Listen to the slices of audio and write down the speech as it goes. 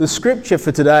The scripture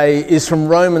for today is from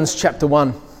Romans chapter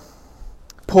 1.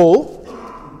 Paul,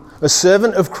 a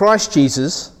servant of Christ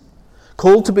Jesus,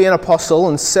 called to be an apostle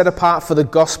and set apart for the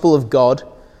gospel of God,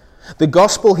 the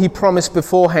gospel he promised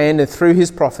beforehand and through his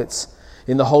prophets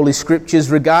in the Holy Scriptures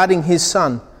regarding his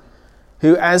Son,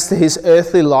 who as to his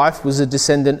earthly life was a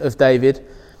descendant of David,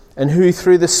 and who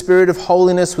through the Spirit of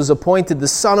holiness was appointed the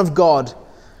Son of God,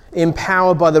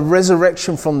 empowered by the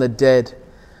resurrection from the dead,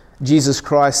 Jesus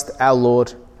Christ our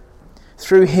Lord.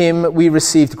 Through him we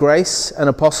received grace and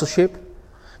apostleship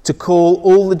to call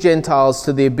all the Gentiles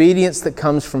to the obedience that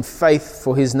comes from faith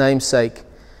for his name's sake.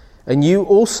 And you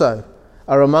also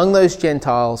are among those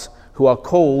Gentiles who are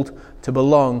called to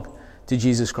belong to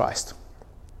Jesus Christ.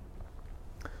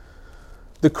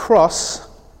 The cross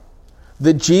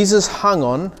that Jesus hung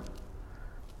on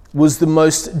was the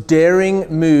most daring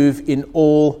move in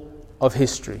all of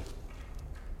history.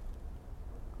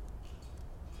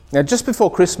 Now, just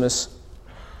before Christmas,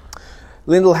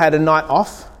 Lyndall had a night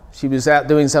off. She was out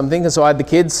doing something, and so I had the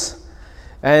kids.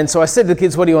 And so I said to the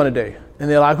kids, what do you want to do? And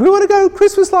they're like, we want to go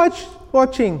Christmas lights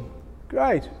watching.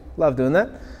 Great. Love doing that.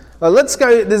 Well, let's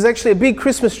go. There's actually a big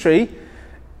Christmas tree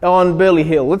on Burleigh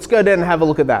Hill. Let's go down and have a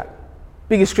look at that.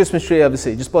 Biggest Christmas tree I ever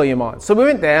see. Just blow your mind. So we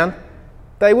went down.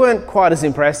 They weren't quite as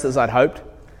impressed as I'd hoped.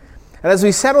 And as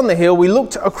we sat on the hill, we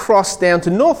looked across down to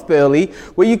North Burleigh,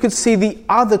 where you could see the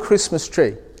other Christmas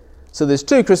tree. So there's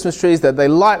two Christmas trees that they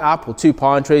light up, or two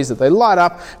pine trees that they light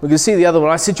up. We can see the other one.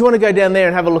 I said, do you want to go down there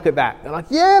and have a look at that? They're like,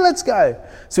 yeah, let's go.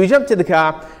 So we jumped in the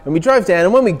car and we drove down.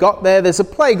 And when we got there, there's a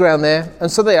playground there. And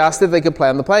so they asked if they could play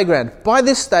on the playground. By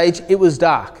this stage, it was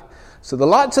dark. So the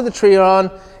lights of the tree are on.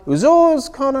 It was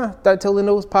kind of, don't tell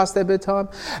Linda, it was past their bedtime.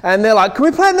 And they're like, can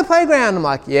we play in the playground? I'm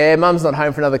like, yeah, Mum's not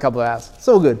home for another couple of hours. It's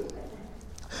all good.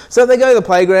 So they go to the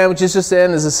playground, which is just there,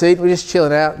 and there's a seat. We're just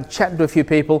chilling out and chatting to a few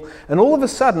people. And all of a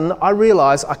sudden, I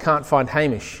realise I can't find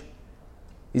Hamish.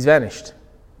 He's vanished.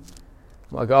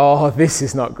 I'm like, oh, this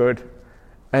is not good.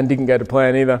 And didn't go to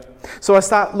plan either. So I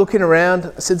start looking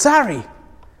around. I said, Zari,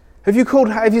 have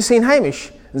you seen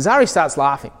Hamish? And Zari starts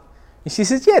laughing. And she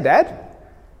says, yeah, Dad,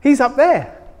 he's up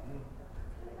there.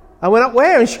 I went, up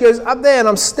where? And she goes, up there. And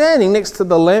I'm standing next to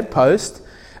the lamppost.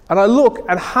 And I look,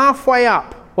 and halfway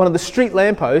up one of the street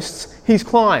lampposts, he's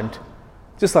climbed.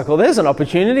 Just like, well, there's an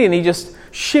opportunity. And he just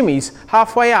shimmies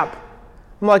halfway up.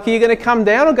 I'm like, are you going to come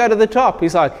down or go to the top?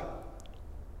 He's like,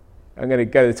 I'm going to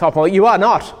go to the top. I'm like, you are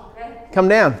not. Come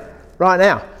down right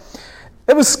now.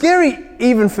 It was scary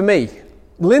even for me.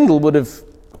 Lyndall would have,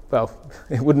 well,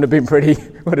 it wouldn't have been pretty,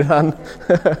 would it, hun?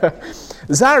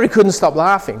 Zari couldn't stop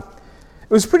laughing. It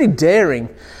was pretty daring.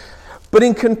 But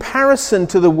in comparison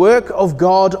to the work of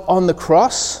God on the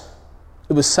cross,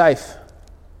 it was safe.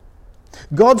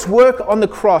 God's work on the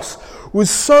cross was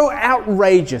so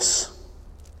outrageous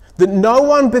that no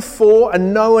one before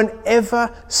and no one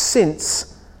ever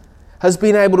since has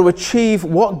been able to achieve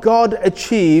what God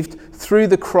achieved through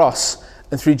the cross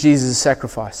and through Jesus'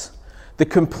 sacrifice. The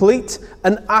complete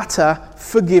and utter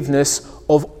forgiveness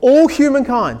of all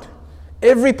humankind.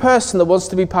 Every person that wants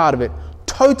to be part of it.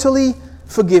 Totally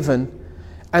forgiven.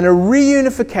 And a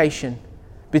reunification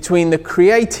between the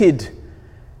created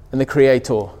and the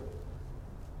Creator.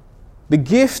 The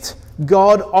gift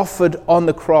God offered on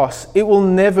the cross, it will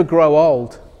never grow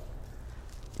old.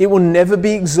 It will never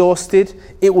be exhausted.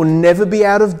 It will never be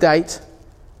out of date.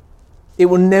 It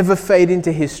will never fade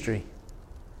into history.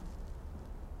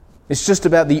 It's just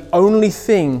about the only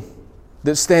thing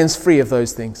that stands free of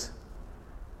those things.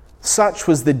 Such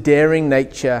was the daring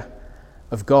nature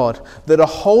of God, that a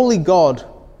holy God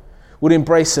would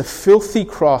embrace a filthy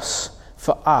cross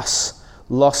for us,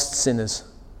 lost sinners.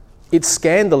 It's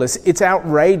scandalous, it's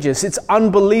outrageous, it's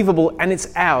unbelievable, and it's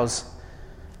ours.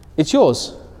 It's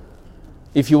yours,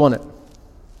 if you want it.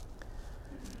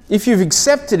 If you've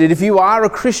accepted it, if you are a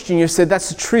Christian, you've said, that's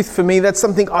the truth for me, that's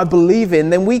something I believe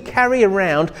in, then we carry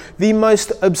around the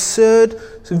most absurd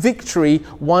victory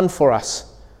won for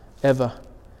us ever.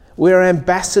 We are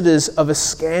ambassadors of a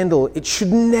scandal. It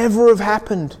should never have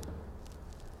happened,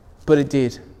 but it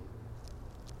did.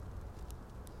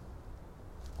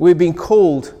 We've been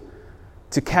called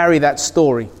to carry that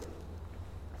story.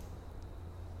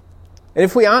 And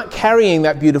if we aren't carrying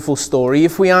that beautiful story,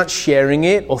 if we aren't sharing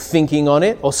it or thinking on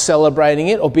it or celebrating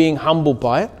it or being humbled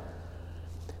by it,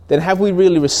 then have we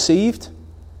really received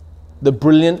the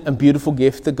brilliant and beautiful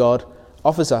gift that God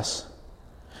offers us?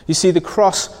 You see, the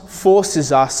cross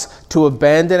forces us to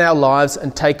abandon our lives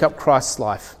and take up Christ's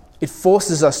life. It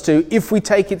forces us to, if we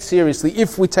take it seriously,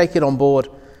 if we take it on board.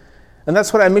 And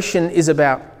that's what our mission is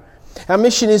about. Our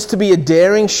mission is to be a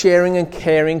daring, sharing and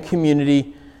caring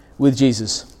community with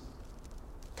Jesus.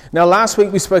 Now, last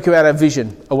week we spoke about our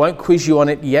vision. I won't quiz you on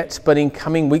it yet, but in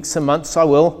coming weeks and months I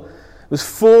will. It was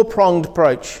 4-pronged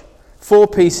approach, 4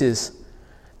 pieces.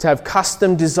 To have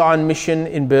custom designed mission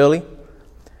in Burleigh,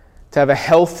 to have a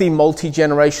healthy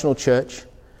multi-generational church,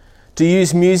 to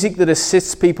use music that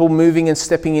assists people moving and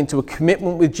stepping into a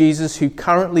commitment with Jesus who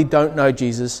currently don't know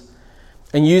Jesus,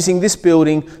 and using this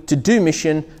building to do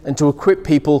mission and to equip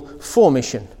people for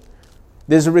mission.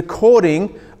 There's a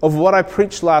recording of what I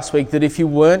preached last week that if you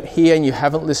weren't here and you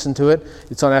haven't listened to it,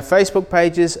 it's on our Facebook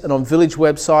pages and on Village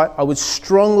website. I would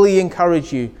strongly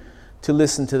encourage you to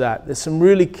listen to that. There's some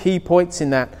really key points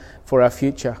in that for our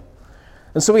future.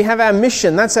 And so we have our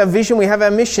mission. That's our vision. We have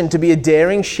our mission to be a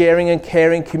daring, sharing and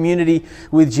caring community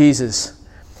with Jesus.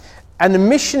 And the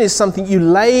mission is something you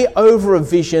lay over a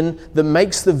vision that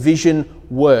makes the vision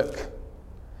work.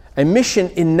 A mission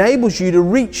enables you to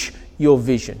reach your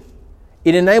vision.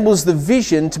 It enables the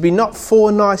vision to be not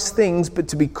 4 nice things, but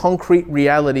to be concrete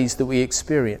realities that we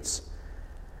experience.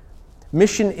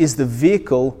 Mission is the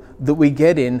vehicle that we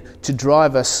get in to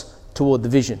drive us toward the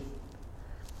vision.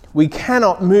 We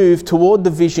cannot move toward the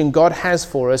vision God has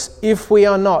for us if we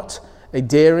are not a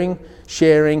daring,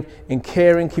 sharing, and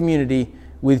caring community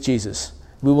with Jesus.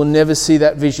 We will never see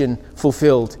that vision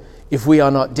fulfilled if we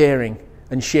are not daring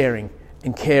and sharing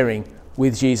and caring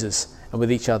with Jesus and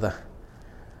with each other.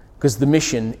 Because the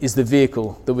mission is the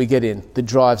vehicle that we get in that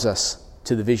drives us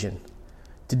to the vision.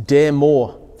 To dare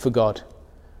more for God.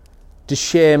 To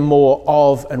share more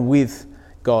of and with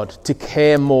God. To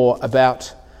care more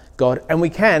about God. And we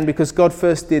can because God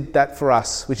first did that for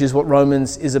us, which is what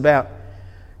Romans is about.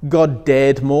 God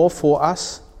dared more for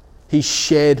us. He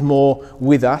shared more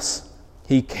with us.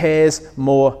 He cares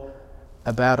more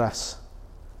about us.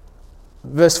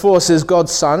 Verse 4 says,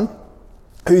 God's Son,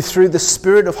 who through the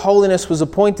Spirit of holiness was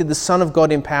appointed the Son of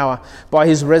God in power by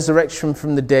his resurrection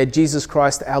from the dead, Jesus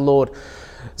Christ our Lord.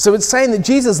 So it's saying that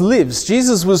Jesus lives.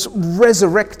 Jesus was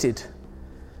resurrected.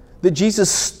 That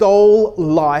Jesus stole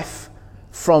life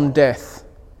from death.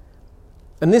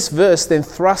 And this verse then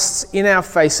thrusts in our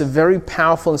face a very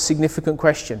powerful and significant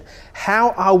question.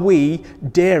 How are we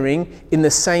daring in the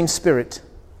same Spirit?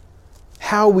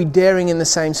 How are we daring in the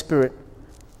same Spirit?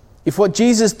 If what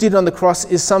Jesus did on the cross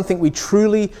is something we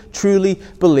truly, truly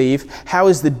believe, how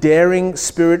is the daring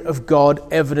Spirit of God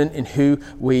evident in who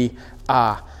we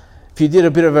are? If you did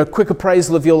a bit of a quick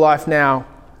appraisal of your life now,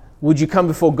 would you come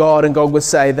before God and God would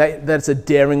say that's a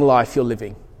daring life you're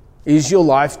living? Is your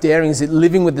life daring? Is it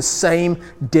living with the same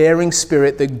daring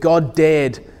spirit that God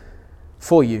dared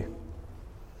for you?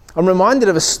 I'm reminded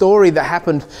of a story that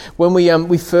happened when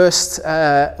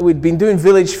we'd been doing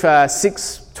Village for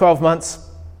 12 months.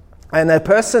 And a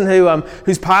person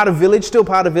who's part of Village, still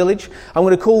part of Village, I'm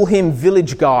going to call him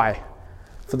Village Guy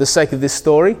for the sake of this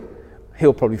story.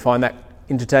 He'll probably find that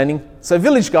entertaining. So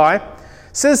Village Guy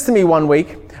says to me one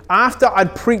week, after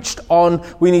I'd preached on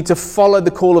we need to follow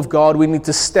the call of God, we need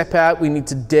to step out, we need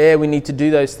to dare, we need to do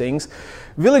those things,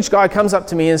 Village Guy comes up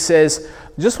to me and says,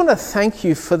 I just want to thank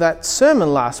you for that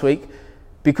sermon last week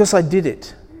because I did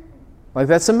it. Like,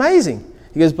 that's amazing.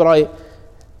 He goes, but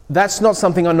that's not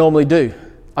something I normally do.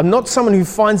 I'm not someone who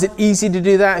finds it easy to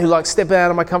do that, who likes stepping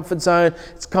out of my comfort zone.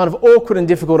 It's kind of awkward and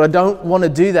difficult. I don't want to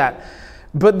do that.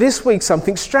 But this week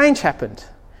something strange happened.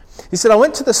 He said, I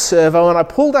went to the servo and I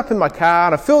pulled up in my car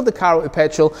and I filled the car up with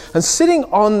petrol, and sitting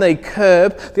on the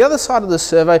curb, the other side of the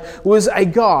servo, was a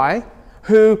guy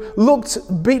who looked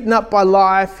beaten up by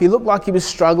life. He looked like he was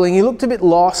struggling. He looked a bit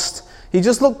lost. He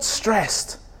just looked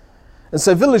stressed. And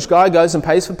so Village Guy goes and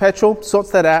pays for petrol,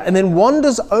 sorts that out, and then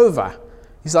wanders over.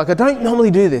 He's like, I don't normally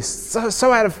do this.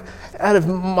 So out of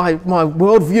my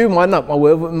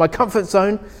worldview, my comfort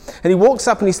zone. And he walks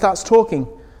up and he starts talking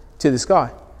to this guy.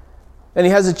 And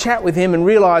he has a chat with him and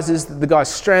realizes that the guy's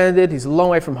stranded, he's a long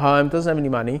way from home, doesn't have any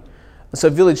money. And so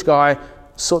Village Guy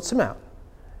sorts him out,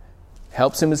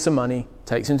 helps him with some money,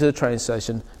 takes him to the train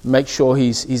station, makes sure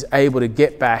he's able to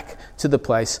get back to the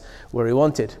place where he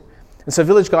wanted. And so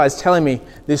Village Guy is telling me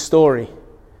this story.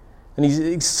 And he's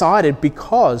excited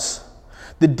because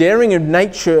the daring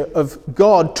nature of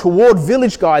God toward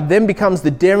Village Guy then becomes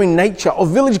the daring nature of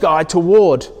Village Guy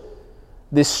toward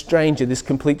this stranger, this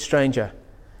complete stranger.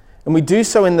 And we do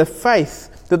so in the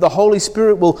faith that the Holy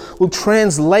Spirit will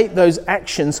translate those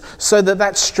actions so that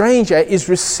that stranger is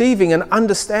receiving and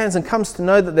understands and comes to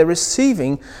know that they're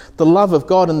receiving the love of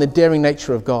God and the daring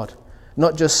nature of God,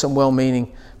 not just some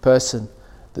well-meaning person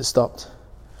that stopped.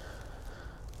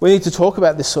 We need to talk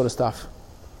about this sort of stuff.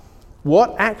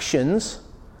 What actions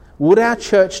would our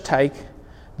church take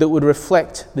that would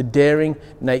reflect the daring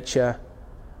nature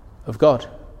of God?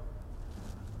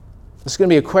 It's going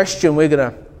to be a question we're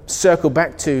going to circle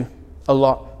back to a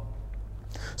lot.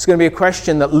 It's going to be a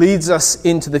question that leads us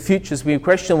into the future. It's going to be a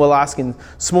question we'll ask in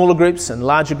smaller groups and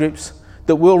larger groups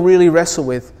that we'll really wrestle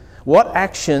with. What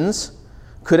actions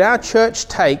could our church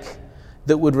take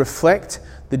that would reflect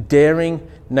the daring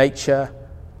nature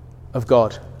of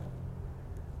God?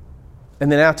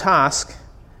 And then our task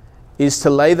is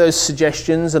to lay those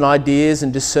suggestions and ideas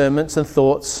and discernments and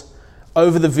thoughts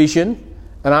over the vision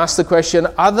and ask the question,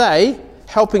 are they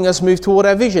helping us move toward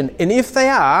our vision? And if they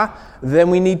are,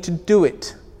 then we need to do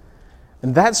it.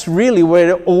 And that's really where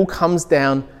it all comes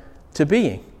down to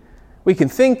being. We can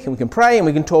think and we can pray and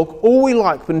we can talk all we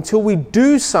like, but until we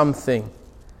do something,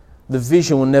 the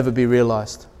vision will never be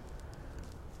realized.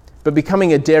 But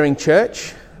becoming a daring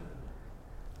church,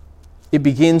 it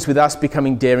begins with us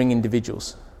becoming daring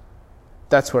individuals.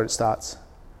 That's where it starts.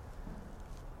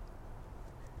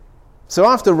 So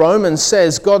after Romans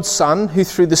says God's Son, who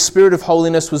through the Spirit of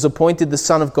holiness was appointed the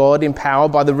Son of God in power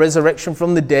by the resurrection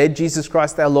from the dead, Jesus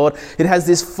Christ our Lord, it has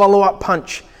this follow-up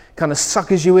punch, kind of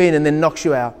suckers you in and then knocks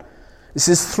you out. It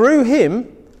says, through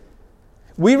him,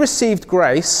 we received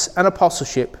grace and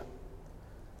apostleship.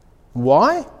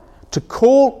 Why? To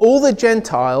call all the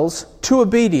Gentiles to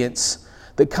obedience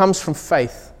that comes from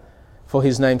faith for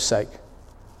his name's sake.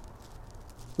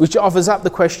 Which offers up the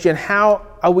question, how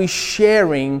are we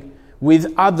sharing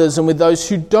with others and with those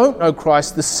who don't know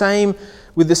Christ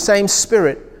with the same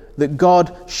spirit that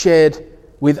God shared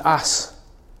with us?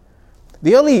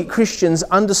 The early Christians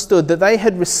understood that they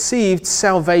had received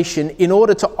salvation in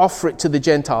order to offer it to the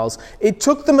Gentiles. It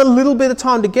took them a little bit of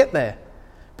time to get there,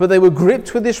 but they were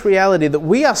gripped with this reality that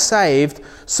we are saved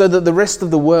so that the rest of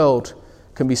the world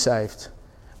can be saved.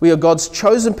 We are God's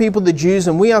chosen people, the Jews,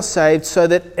 and we are saved so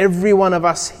that every one of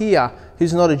us here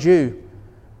who's not a Jew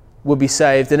will be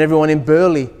saved, and everyone in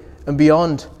Burley and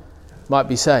beyond might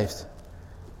be saved.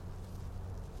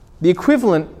 The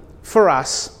equivalent for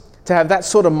us to have that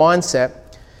sort of mindset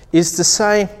is to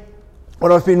say,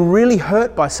 when I've been really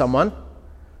hurt by someone,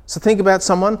 so think about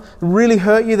someone who really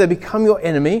hurt you, they become your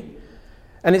enemy,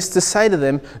 and it's to say to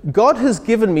them, God has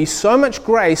given me so much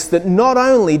grace that not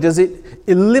only does it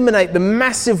eliminate the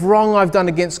massive wrong I've done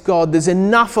against God, there's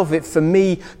enough of it for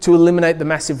me to eliminate the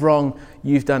massive wrong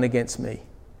you've done against me.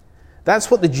 That's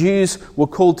what the Jews were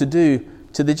called to do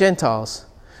to the Gentiles.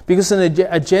 Because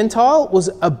a Gentile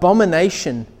was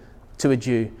abomination to a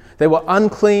Jew. They were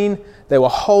unclean, they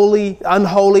were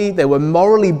unholy, they were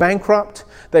morally bankrupt,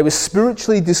 they were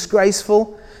spiritually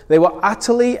disgraceful, they were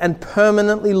utterly and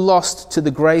permanently lost to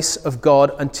the grace of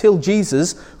God until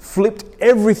Jesus flipped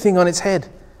everything on its head.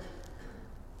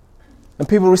 And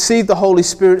people received the Holy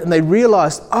Spirit and they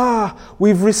realized,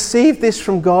 we've received this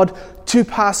from God to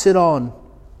pass it on.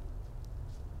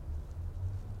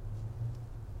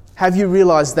 Have you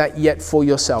realized that yet for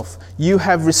yourself? You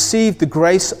have received the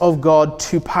grace of God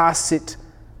to pass it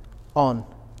on.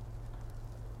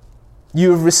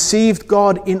 You have received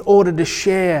God in order to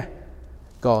share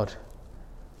God.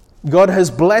 God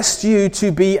has blessed you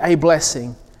to be a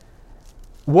blessing.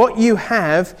 What you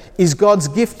have is God's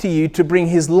gift to you to bring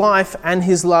his life and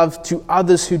his love to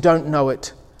others who don't know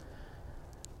it.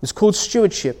 It's called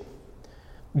stewardship.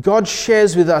 God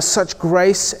shares with us such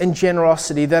grace and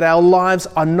generosity that our lives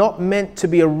are not meant to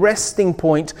be a resting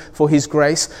point for his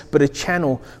grace, but a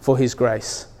channel for his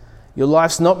grace. Your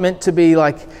life's not meant to be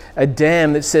like a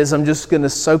dam that says, I'm just going to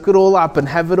soak it all up and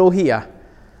have it all here.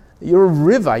 You're a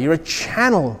river, you're a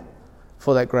channel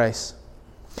for that grace.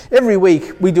 Every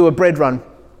week we do a bread run.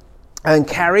 And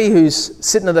Carrie, who's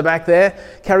sitting at the back there,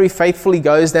 Carrie faithfully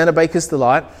goes down to Baker's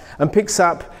Delight and picks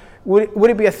up, would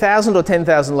it be 1,000 or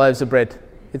 10,000 loaves of bread?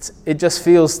 It just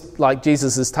feels like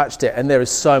Jesus has touched it, and there is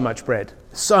so much bread.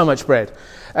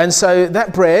 And so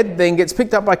that bread then gets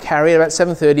picked up by Carrie at about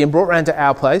 7:30 and brought around to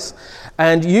our place.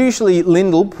 And usually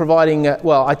Lyndall providing,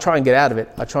 I try and get out of it.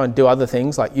 I try and do other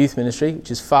things like youth ministry,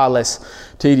 which is far less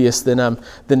tedious than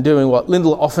doing what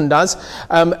Lyndall often does.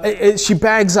 She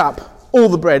bags up all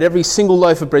the bread, every single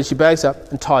loaf of bread she bags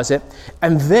up and ties it.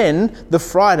 And then the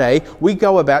Friday, we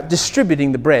go about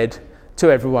distributing the bread to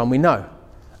everyone we know.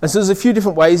 And so there's a few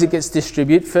different ways it gets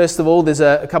distributed. First of all, there's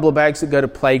a couple of bags that go to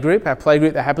playgroup, our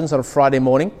playgroup that happens on a Friday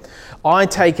morning. I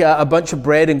take a bunch of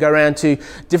bread and go around to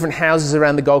different houses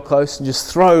around the Gold Coast and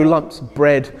just throw lumps of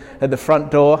bread at the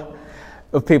front door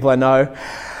of people I know.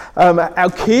 Our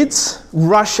kids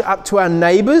rush up to our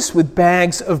neighbours with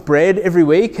bags of bread every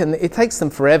week, and it takes them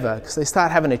forever because they start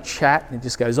having a chat and it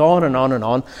just goes on and on and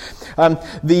on.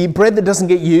 The bread that doesn't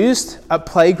get used at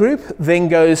playgroup then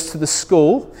goes to the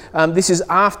school. This is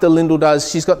after Lyndall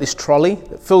does, she's got this trolley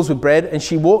that fills with bread, and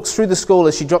she walks through the school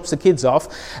as she drops the kids off,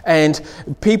 and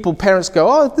parents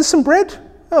go, there's some bread.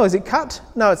 Oh, is it cut?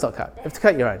 No, it's not cut. You have to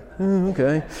cut your own.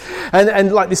 Okay.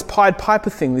 And like this Pied Piper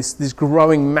thing, this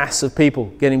growing mass of people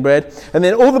getting bread. And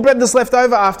then all the bread that's left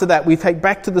over after that, we take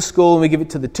back to the school and we give it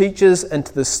to the teachers and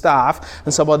to the staff.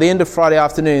 And so by the end of Friday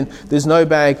afternoon, there's no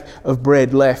bag of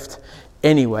bread left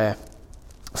anywhere.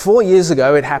 4 years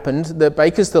ago, it happened that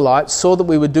Baker's Delight saw that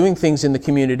we were doing things in the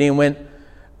community and went, we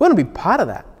want to be part of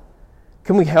that.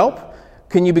 Can we help?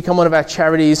 Can you become one of our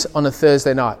charities on a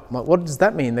Thursday night? I'm like, what does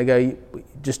that mean? They go,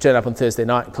 just turn up on Thursday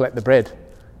night and collect the bread.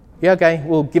 Yeah, okay,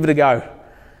 we'll give it a go.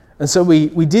 And so we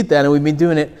did that, and we've been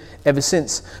doing it ever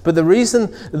since. But the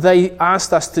reason they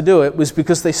asked us to do it was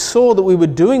because they saw that we were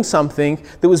doing something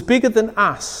that was bigger than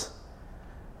us.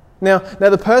 Now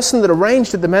the person that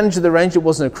arranged it, the manager that arranged it,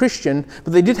 wasn't a Christian,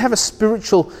 but they did have a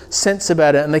spiritual sense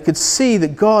about it, and they could see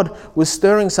that God was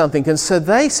stirring something. And so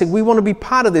they said, we want to be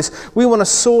part of this. We want to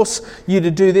source you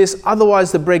to do this,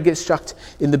 otherwise the bread gets chucked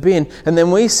in the bin. And then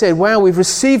we said, wow, we've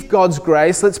received God's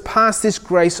grace. Let's pass this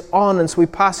grace on. And so we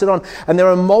pass it on. And there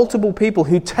are multiple people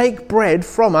who take bread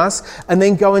from us and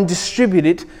then go and distribute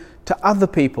it to other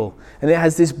people. And it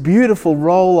has this beautiful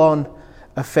roll-on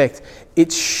effect.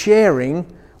 It's sharing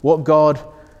what God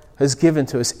has given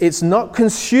to us. It's not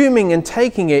consuming and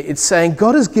taking it. It's saying,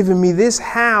 God has given me this.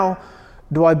 How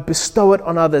do I bestow it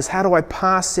on others? How do I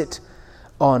pass it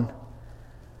on?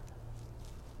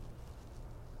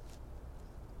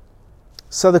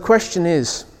 So the question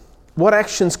is, what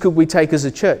actions could we take as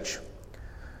a church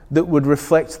that would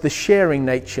reflect the sharing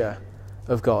nature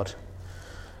of God?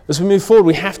 As we move forward,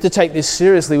 we have to take this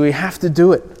seriously. We have to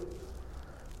do it.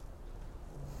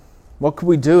 What could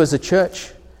we do as a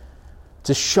church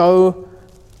to show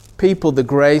people the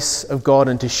grace of God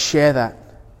and to share that?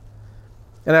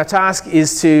 And our task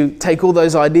is to take all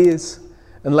those ideas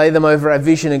and lay them over our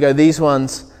vision and go, these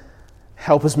ones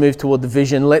help us move toward the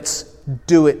vision. Let's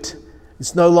do it.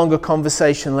 It's no longer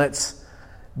conversation. Let's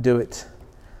do it.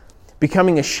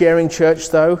 Becoming a sharing church,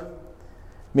 though,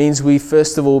 means we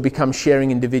first of all become sharing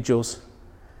individuals.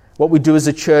 What we do as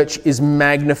a church is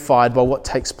magnified by what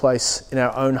takes place in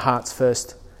our own hearts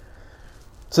first.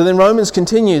 So then Romans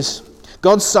continues,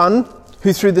 God's Son,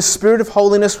 who through the Spirit of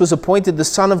holiness was appointed the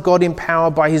Son of God in power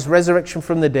by his resurrection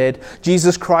from the dead,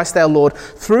 Jesus Christ our Lord.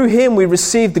 Through him we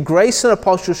received the grace and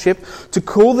apostleship to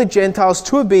call the Gentiles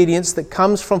to obedience that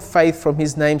comes from faith from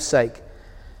his name's sake.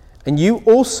 And you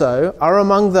also are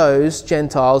among those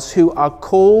Gentiles who are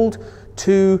called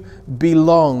to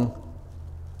belong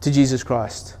to Jesus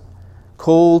Christ.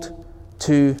 Called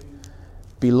to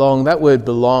belong. That word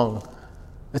belong,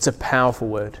 it's a powerful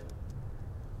word.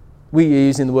 We're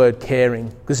using the word caring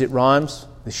because it rhymes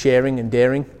with sharing and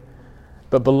daring.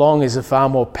 But belong is a far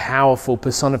more powerful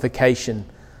personification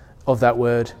of that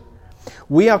word.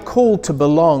 We are called to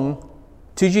belong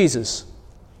to Jesus.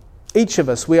 Each of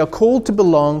us, we are called to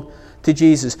belong to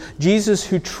Jesus. Jesus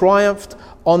who triumphed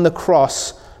on the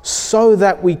cross so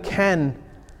that we can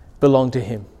belong to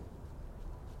him.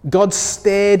 God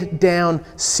stared down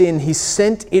sin. He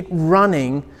sent it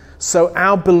running so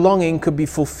our belonging could be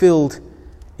fulfilled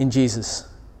in Jesus.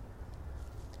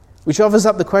 Which offers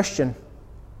up the question,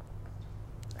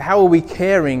 how are we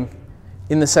caring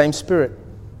in the same spirit?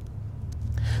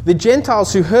 The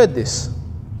Gentiles who heard this,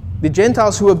 the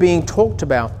Gentiles who were being talked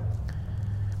about,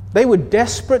 they were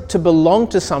desperate to belong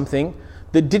to something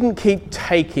that didn't keep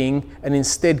taking and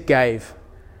instead gave.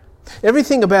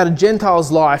 Everything about a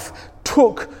Gentile's life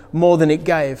took more than it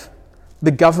gave.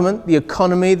 The government, the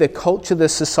economy, the culture, the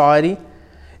society.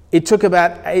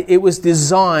 It was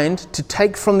designed to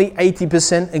take from the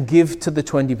 80% and give to the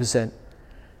 20%.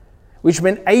 Which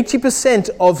meant 80%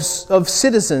 of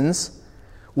citizens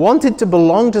wanted to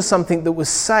belong to something that was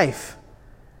safe.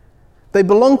 They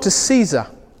belonged to Caesar,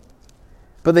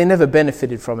 but they never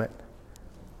benefited from it.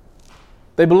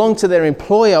 They belonged to their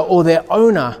employer or their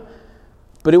owner,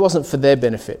 but it wasn't for their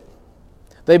benefit.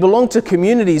 They belonged to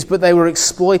communities, but they were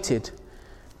exploited.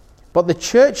 But the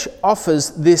church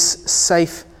offers this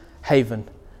safe haven.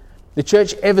 The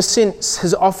church ever since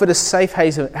has offered a safe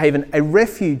haven, a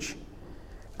refuge,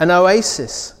 an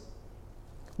oasis,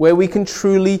 where we can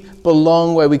truly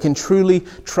belong, where we can truly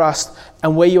trust,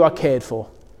 and where you are cared for.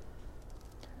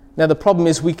 Now the problem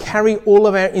is we carry all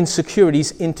of our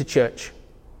insecurities into church.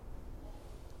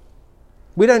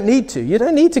 We don't need to. You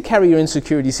don't need to carry your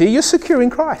insecurities here. You're secure in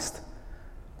Christ.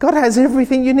 God has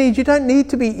everything you need. You don't need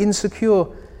to be insecure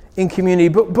in community,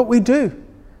 but we do.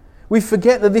 We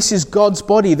forget that this is God's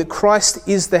body, that Christ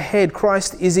is the head,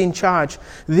 Christ is in charge.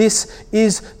 This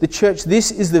is the church.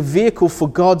 This is the vehicle for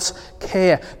God's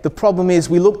care. The problem is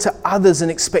we look to others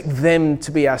and expect them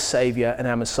to be our Saviour and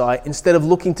our Messiah instead of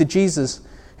looking to Jesus,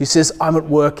 who says, I'm at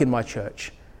work in my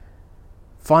church.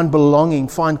 find belonging,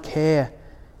 find care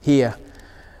here.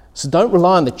 So don't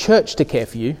rely on the church to care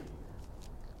for you.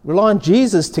 Rely on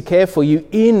Jesus to care for you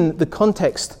in the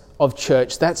context of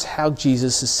church. That's how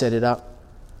Jesus has set it up.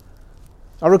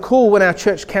 I recall when our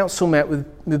church council met with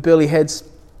Burleigh Heads,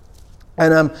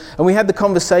 and we had the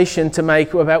conversation to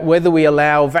make about whether we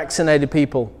allow vaccinated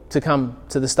people to come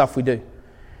to the stuff we do.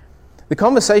 The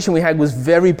conversation we had was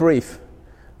very brief.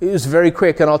 It was very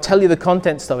quick, and I'll tell you the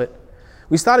contents of it.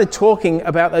 We started talking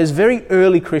about those very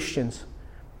early Christians.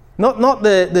 Not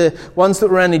the ones that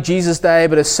were around in Jesus' day,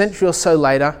 but a century or so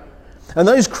later. And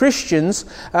those Christians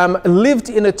lived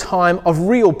in a time of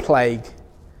real plague.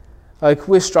 Like,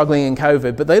 we're struggling in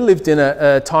COVID, but they lived in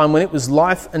a time when it was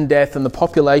life and death, and the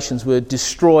populations were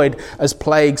destroyed as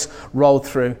plagues rolled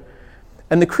through.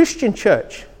 And the Christian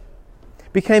church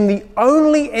became the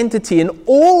only entity in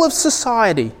all of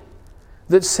society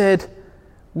that said,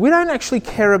 we don't actually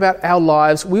care about our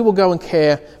lives, we will go and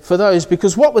care for those.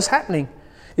 Because what was happening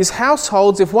is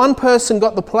households, if one person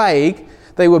got the plague,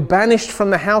 they were banished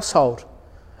from the household.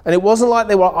 And it wasn't like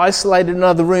they were isolated in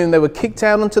another room, they were kicked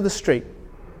out onto the street.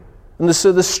 And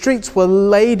so the streets were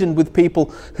laden with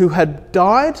people who had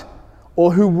died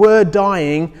or who were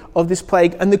dying of this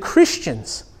plague. And the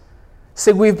Christians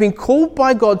said, we've been called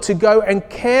by God to go and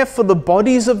care for the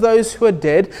bodies of those who are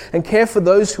dead and care for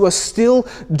those who are still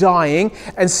dying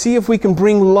and see if we can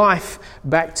bring life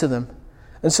back to them.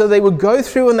 And so they would go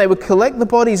through and they would collect the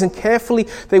bodies, and carefully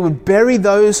they would bury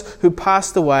those who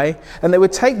passed away, and they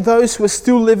would take those who were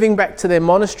still living back to their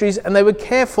monasteries and they would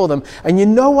care for them. And you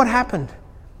know what happened?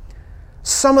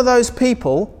 Some of those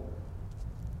people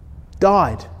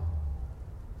died.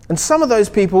 And some of those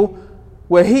people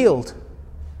were healed.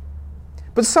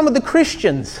 But some of the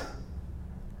Christians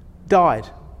died.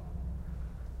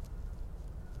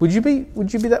 Would you be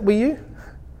that? Were you?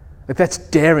 That's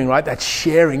daring, right? That's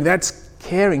sharing. That's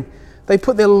caring. They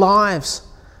put their lives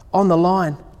on the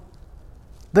line.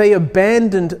 They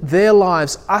abandoned their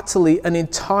lives utterly and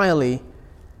entirely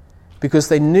because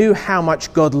they knew how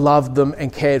much God loved them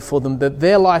and cared for them, that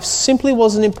their life simply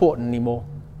wasn't important anymore.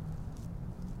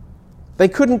 They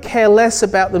couldn't care less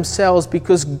about themselves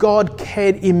because God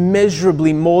cared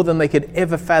immeasurably more than they could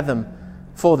ever fathom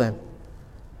for them.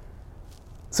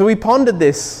 So we pondered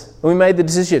this and we made the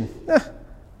decision, I'm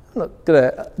not going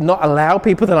to not allow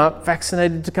people that aren't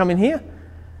vaccinated to come in here.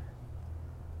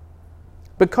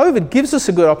 But COVID gives us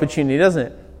a good opportunity, doesn't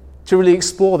it? To really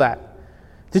explore that,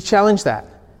 to challenge that.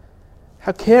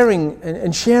 How caring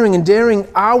and sharing and daring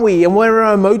are we, and what are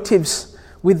our motives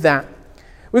with that?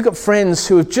 We've got friends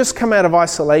who have just come out of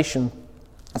isolation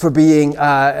for being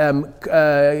having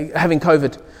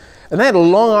COVID. And they had a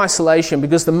long isolation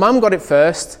because the mum got it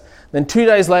first. Then 2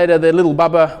 days later, their little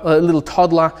little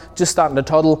toddler, just starting to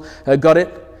toddle, got it.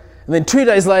 And then 2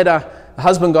 days later, the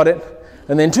husband got it.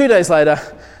 And then 2 days later,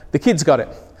 the kids got it.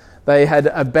 They had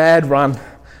a bad run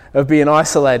of being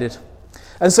isolated.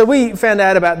 And so we found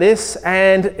out about this,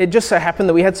 and it just so happened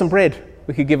that we had some bread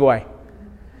we could give away.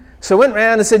 So I went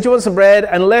round and said, do you want some bread?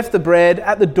 And left the bread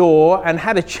at the door and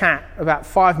had a chat about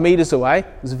 5 meters away.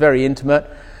 It was very intimate.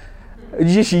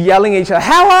 Just yelling at each other,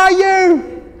 how are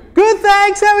you? Good,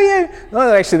 thanks, how are you?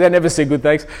 No, actually, they never said good,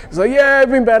 thanks. It's like, yeah,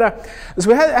 been better.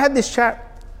 So we had this chat.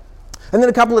 And then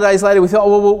a couple of days later, we thought,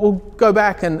 well, we'll go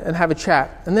back and have a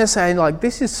chat. And they're saying, like,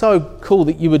 this is so cool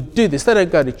that you would do this. They don't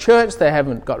go to church, they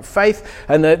haven't got faith,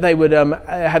 and they would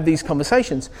have these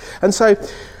conversations. And so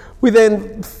we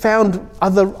then found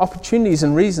other opportunities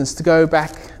and reasons to go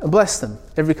back and bless them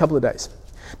every couple of days.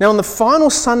 Now, on the final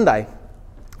Sunday,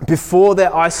 before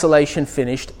their isolation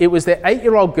finished, it was their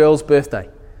 8-year-old girl's birthday.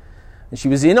 And she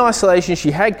was in isolation,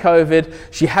 she had COVID,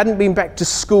 she hadn't been back to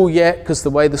school yet because the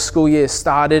way the school year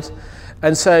started.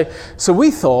 And so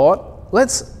we thought,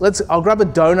 I'll grab a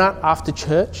donut after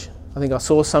church. I think I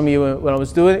saw some of you when I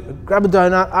was doing it. Grab a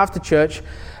donut after church,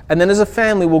 and then as a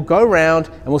family we'll go around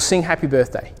and we'll sing happy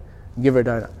birthday and give her a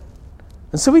donut.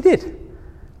 And so we did.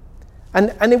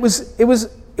 And it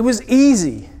was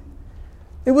easy.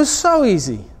 It was so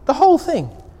easy. The whole thing.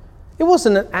 It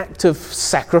wasn't an act of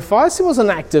sacrifice. It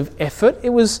wasn't an act of effort. It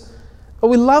was,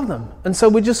 we love them. And so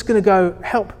we're just going to go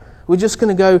help. We're just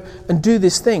going to go and do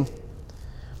this thing.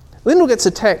 Lyndall gets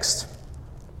a text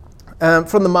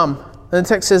from the mum. And the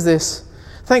text says this: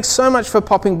 thanks so much for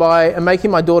popping by and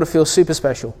making my daughter feel super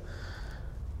special.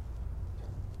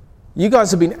 You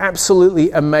guys have been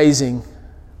absolutely amazing.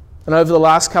 And over the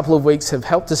last couple of weeks have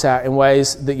helped us out in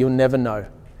ways that you'll never know.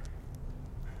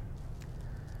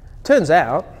 Turns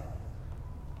out,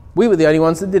 we were the only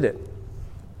ones that did it.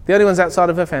 The only ones outside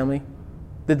of her family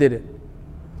that did it.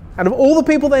 Out of all the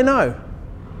people they know,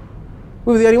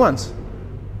 we were the only ones.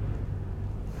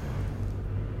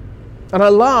 And I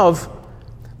love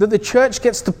that the church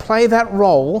gets to play that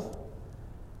role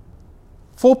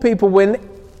for people when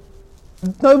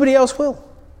nobody else will.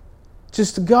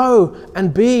 Just to go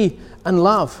and be and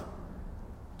love,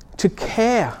 to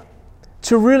care,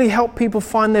 to really help people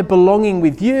find their belonging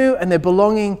with you and their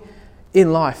belonging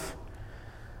in life.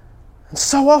 And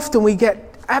so often we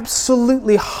get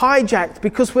absolutely hijacked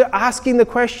because we're asking the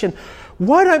question,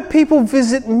 why don't people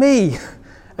visit me?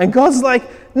 And God's like,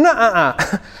 nah,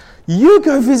 you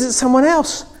go visit someone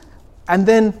else. And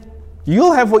then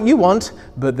you'll have what you want,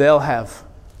 but they'll have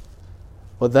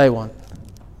what they want.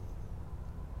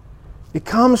 It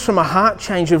comes from a heart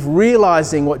change of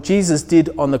realizing what Jesus did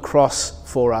on the cross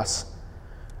for us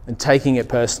and taking it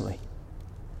personally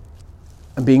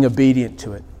and being obedient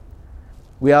to it.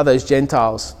 We are those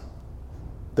Gentiles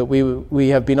that we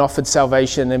have been offered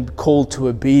salvation and called to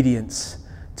obedience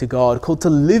to God, called to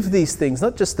live these things,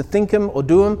 not just to think them or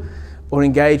do them or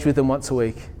engage with them once a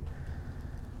week,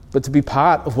 but to be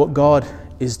part of what God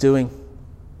is doing.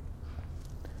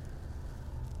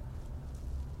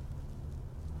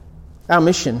 Our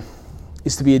mission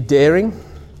is to be a daring,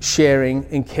 sharing,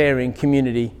 and caring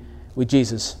community with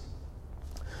Jesus.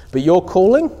 But your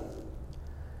calling,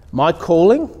 my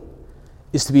calling,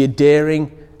 is to be a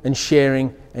daring and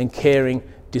sharing and caring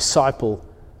disciple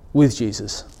with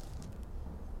Jesus.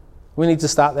 We need to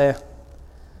start there.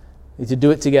 We need to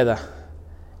do it together.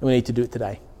 And we need to do it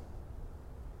today.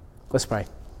 Let's pray.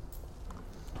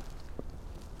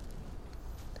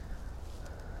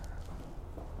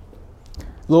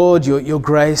 Lord, your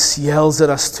grace yells at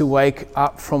us to wake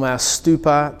up from our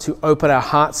stupor, to open our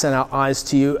hearts and our eyes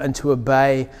to you, and to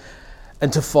obey,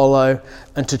 and to follow,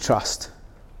 and to trust.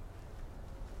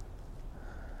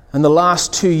 And the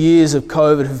last 2 years of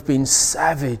COVID have been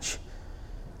savage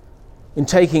in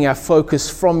taking our focus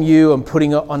from you and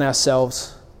putting it on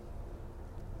ourselves.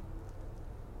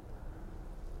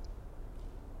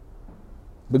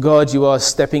 But God, you are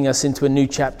stepping us into a new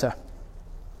chapter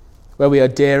where we are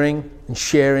daring and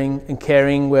sharing and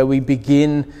caring, where we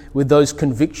begin with those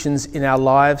convictions in our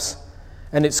lives,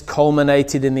 and it's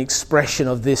culminated in the expression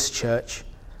of this church.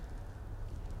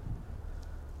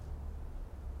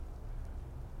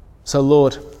 So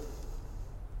Lord,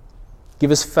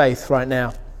 give us faith right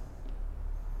now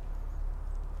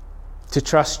to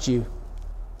trust you,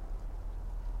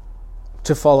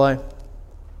 to follow,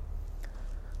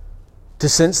 to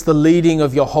sense the leading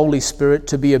of your Holy Spirit,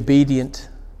 to be obedient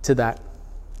to that.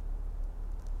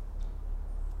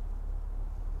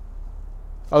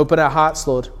 Open our hearts,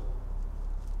 Lord.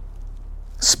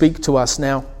 Speak to us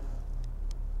now.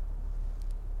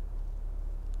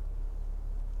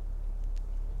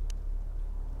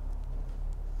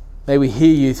 May we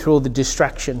hear you through all the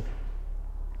distraction,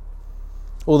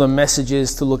 all the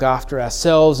messages to look after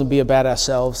ourselves and be about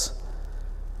ourselves.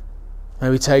 May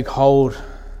we take hold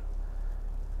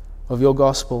of your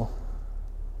gospel.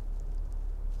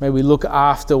 May we look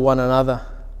after one another.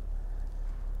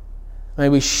 May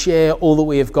we share all that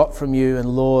we have got from you. And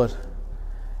Lord,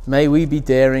 may we be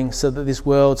daring so that this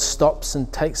world stops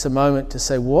and takes a moment to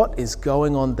say, what is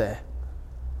going on there?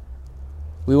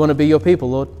 We want to be your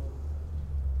people, Lord,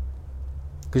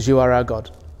 because you are our God.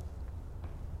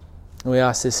 And we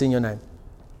ask this in your name.